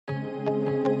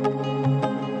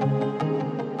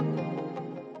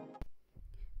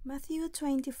Matthew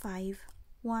 25,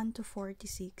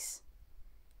 1-46.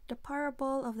 The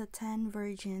parable of the 10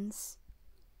 virgins,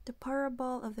 the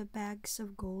parable of the bags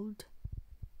of gold,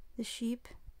 the sheep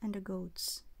and the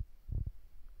goats.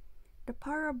 The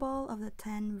parable of the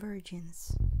 10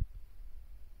 virgins.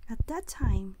 At that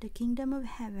time, the kingdom of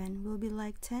heaven will be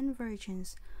like 10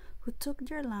 virgins who took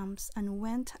their lamps and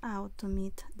went out to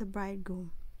meet the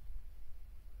bridegroom.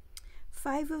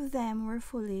 5 of them were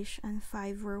foolish and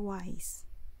 5 were wise.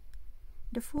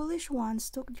 The foolish ones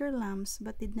took their lamps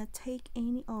but did not take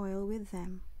any oil with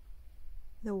them.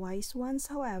 The wise ones,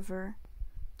 however,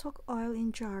 took oil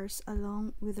in jars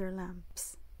along with their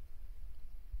lamps.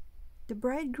 The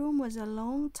bridegroom was a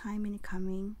long time in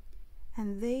coming,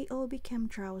 and they all became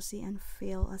drowsy and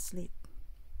fell asleep.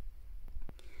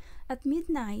 At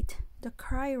midnight, the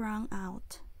cry rang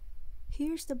out,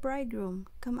 "Here's the bridegroom,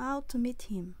 come out to meet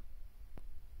him."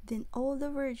 Then all the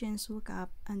virgins woke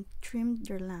up and trimmed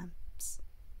their lamps.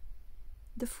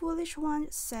 The foolish one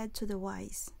said to the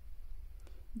wise,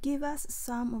 "Give us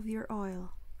some of your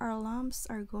oil, our lamps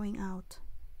are going out."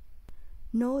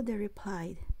 "No," they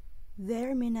replied,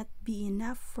 "there may not be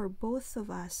enough for both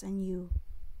of us and you.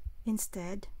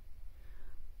 Instead,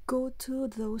 go to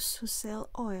those who sell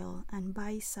oil and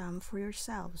buy some for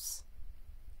yourselves."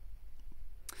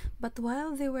 But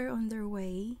while they were on their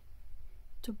way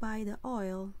to buy the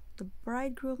oil, the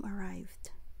bridegroom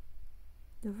arrived.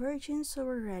 The virgins who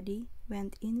were ready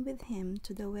went in with him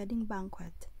to the wedding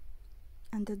banquet,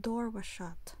 and the door was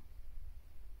shut.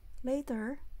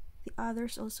 Later, the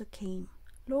others also came.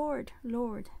 "Lord,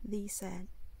 Lord," they said,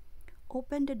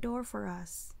 "open the door for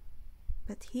us."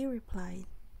 But he replied,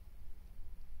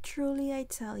 "Truly I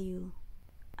tell you,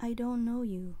 I don't know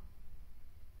you.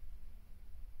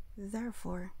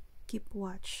 Therefore, keep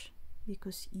watch,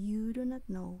 because you do not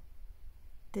know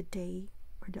the day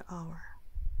or the hour."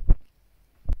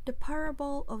 The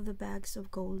parable of the bags of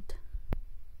gold.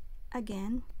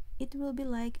 Again, it will be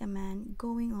like a man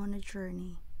going on a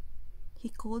journey. He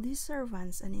called his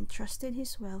servants and entrusted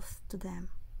his wealth to them.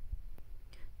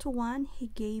 To one he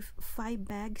gave 5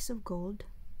 bags of gold,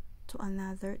 to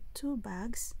another 2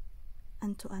 bags,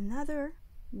 and to another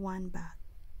 1 bag,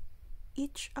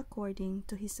 each according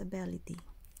to his ability.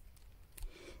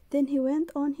 Then he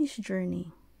went on his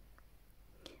journey.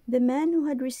 The man who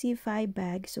had received 5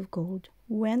 bags of gold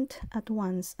went at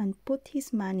once and put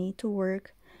his money to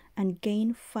work and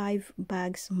gained 5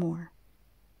 bags more.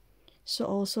 So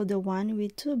also the one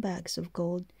with 2 bags of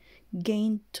gold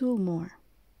gained 2 more.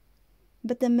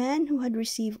 But the man who had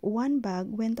received 1 bag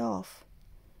went off,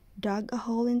 dug a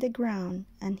hole in the ground,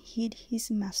 and hid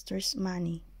his master's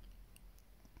money.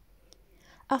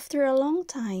 After a long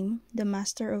time, the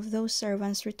master of those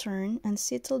servants returned and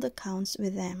settled accounts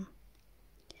with them.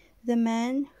 The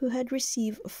man who had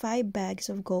received 5 bags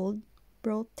of gold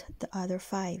brought the other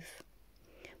 5.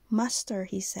 "Master,"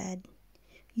 he said,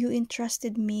 "you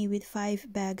entrusted me with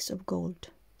 5 bags of gold.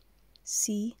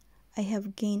 See, I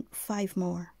have gained 5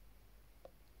 more."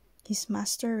 His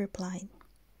master replied,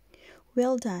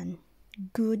 "Well done,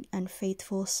 good and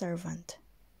faithful servant.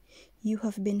 You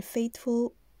have been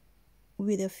faithful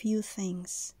with a few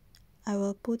things. I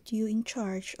will put you in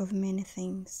charge of many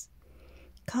things.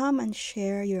 Come and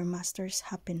share your master's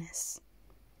happiness."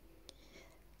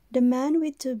 The man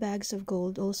with 2 bags of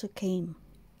gold also came.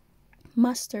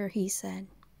 "Master," he said,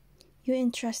 "you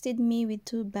entrusted me with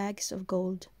 2 bags of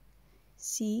gold.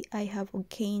 See, I have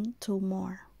gained 2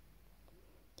 more."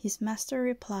 His master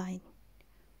replied,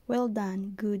 "Well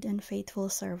done, good and faithful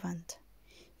servant.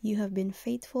 You have been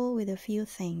faithful with a few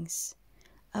things.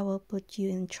 I will put you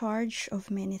in charge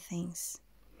of many things.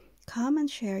 Come and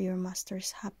share your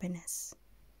master's happiness."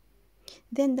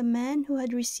 Then the man who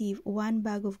had received 1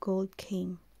 bag of gold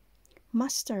came.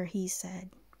 "Master," he said,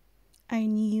 "I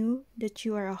knew that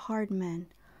you are a hard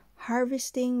man,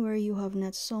 harvesting where you have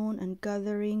not sown and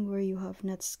gathering where you have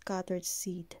not scattered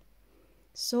seed.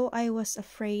 So I was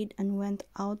afraid and went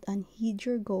out and hid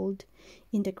your gold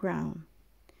in the ground.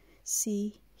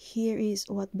 See, here is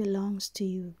what belongs to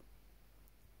you."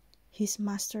 His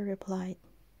master replied,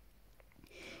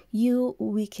 "You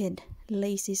wicked,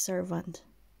 lazy servant.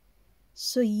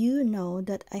 So you know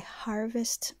that I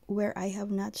harvest where I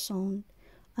have not sown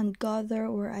and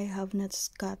gather where I have not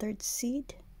scattered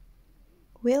seed?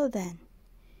 Well then,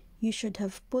 you should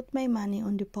have put my money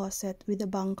on deposit with the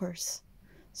bankers,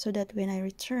 so that when I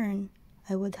return,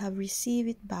 I would have received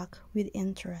it back with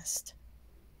interest.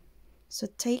 So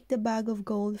take the bag of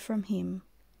gold from him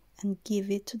and give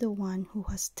it to the one who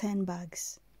has 10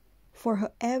 bags. For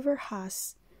whoever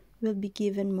has will be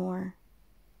given more,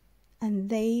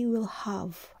 and they will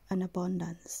have an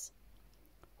abundance.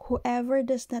 Whoever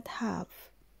does not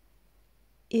have,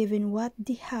 even what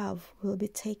they have will be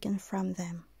taken from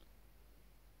them.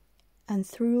 And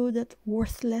threw that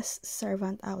worthless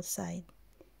servant outside,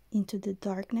 into the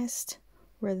darkness,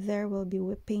 where there will be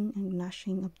weeping and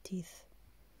gnashing of teeth.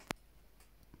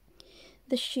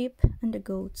 The sheep and the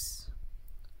goats.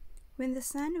 When the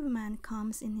Son of Man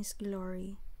comes in his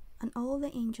glory, and all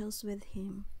the angels with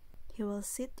him, he will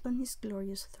sit on his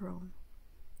glorious throne.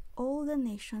 All the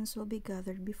nations will be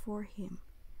gathered before him,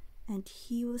 and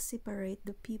he will separate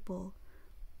the people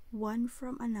one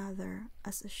from another,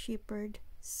 as a shepherd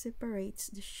separates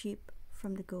the sheep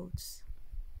from the goats.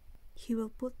 He will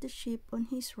put the sheep on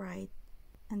his right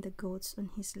and the goats on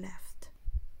his left.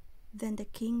 Then the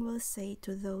king will say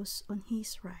to those on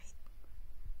his right,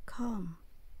 "Come,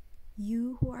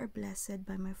 you who are blessed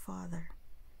by my Father,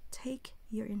 take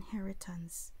your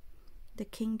inheritance, the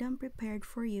kingdom prepared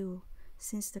for you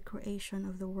since the creation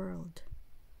of the world.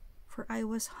 For I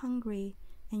was hungry,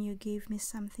 and you gave me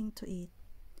something to eat.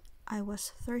 I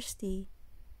was thirsty,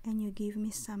 and you gave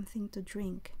me something to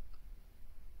drink.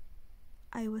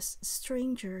 I was a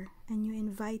stranger, and you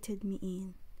invited me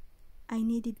in. I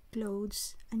needed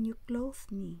clothes, and you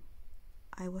clothed me.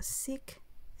 I was sick,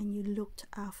 and you looked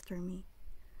after me.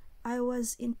 I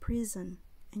was in prison,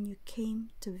 and you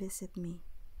came to visit me."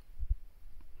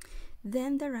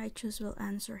 Then the righteous will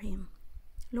answer him,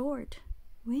 "Lord,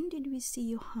 when did we see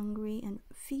you hungry and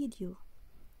feed you,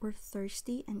 or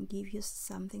thirsty and give you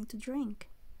something to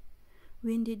drink?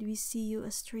 When did we see you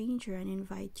a stranger and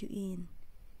invite you in,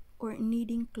 or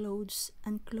needing clothes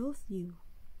and clothe you?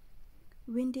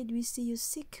 When did we see you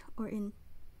sick or in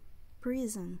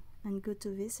prison and go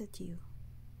to visit you?"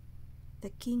 The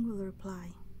king will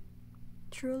reply,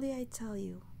 "Truly I tell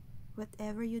you,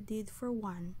 whatever you did for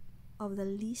one of the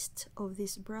least of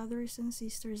these brothers and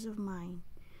sisters of mine,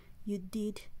 you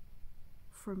did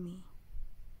for me."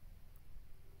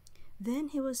 Then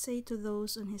he will say to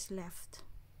those on his left,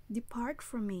 "Depart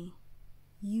from me,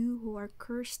 you who are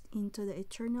cursed, into the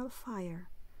eternal fire,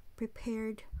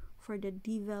 prepared for the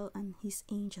devil and his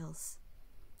angels.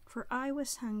 For I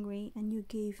was hungry, and you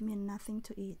gave me nothing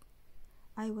to eat.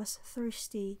 I was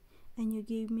thirsty, and you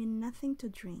gave me nothing to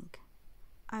drink.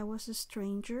 I was a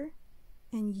stranger,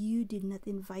 and you did not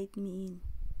invite me in.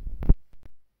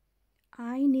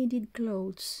 I needed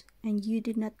clothes, and you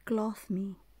did not clothe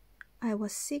me. I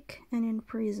was sick and in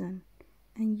prison,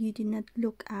 and you did not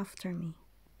look after me."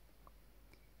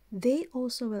 They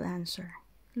also will answer,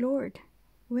 "Lord,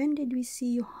 when did we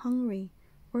see you hungry,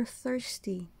 or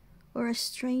thirsty, or a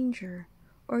stranger,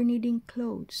 or needing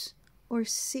clothes, or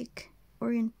sick,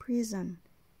 or in prison,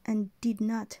 and did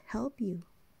not help you?"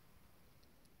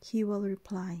 He will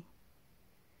reply,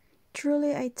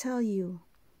 "Truly I tell you,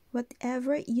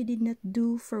 whatever you did not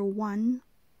do for one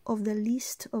of the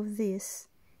least of these,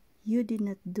 you did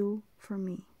not do for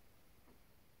me."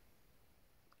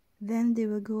 Then they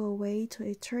will go away to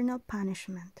eternal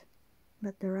punishment,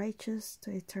 but the righteous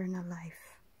to eternal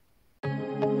life.